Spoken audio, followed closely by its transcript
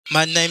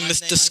My name is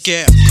the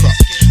Scarecrow.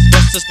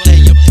 Busters they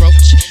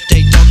approach,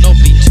 they don't know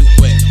me too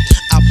well.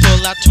 I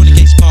pull out 20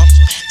 gauge pumps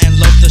and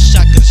load the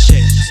shotgun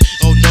shells.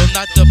 Oh no,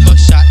 not the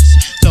buckshots,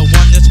 the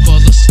one that's full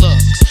of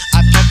slugs.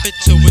 I pump it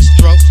to his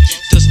throat,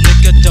 this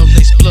nigga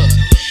donates blood.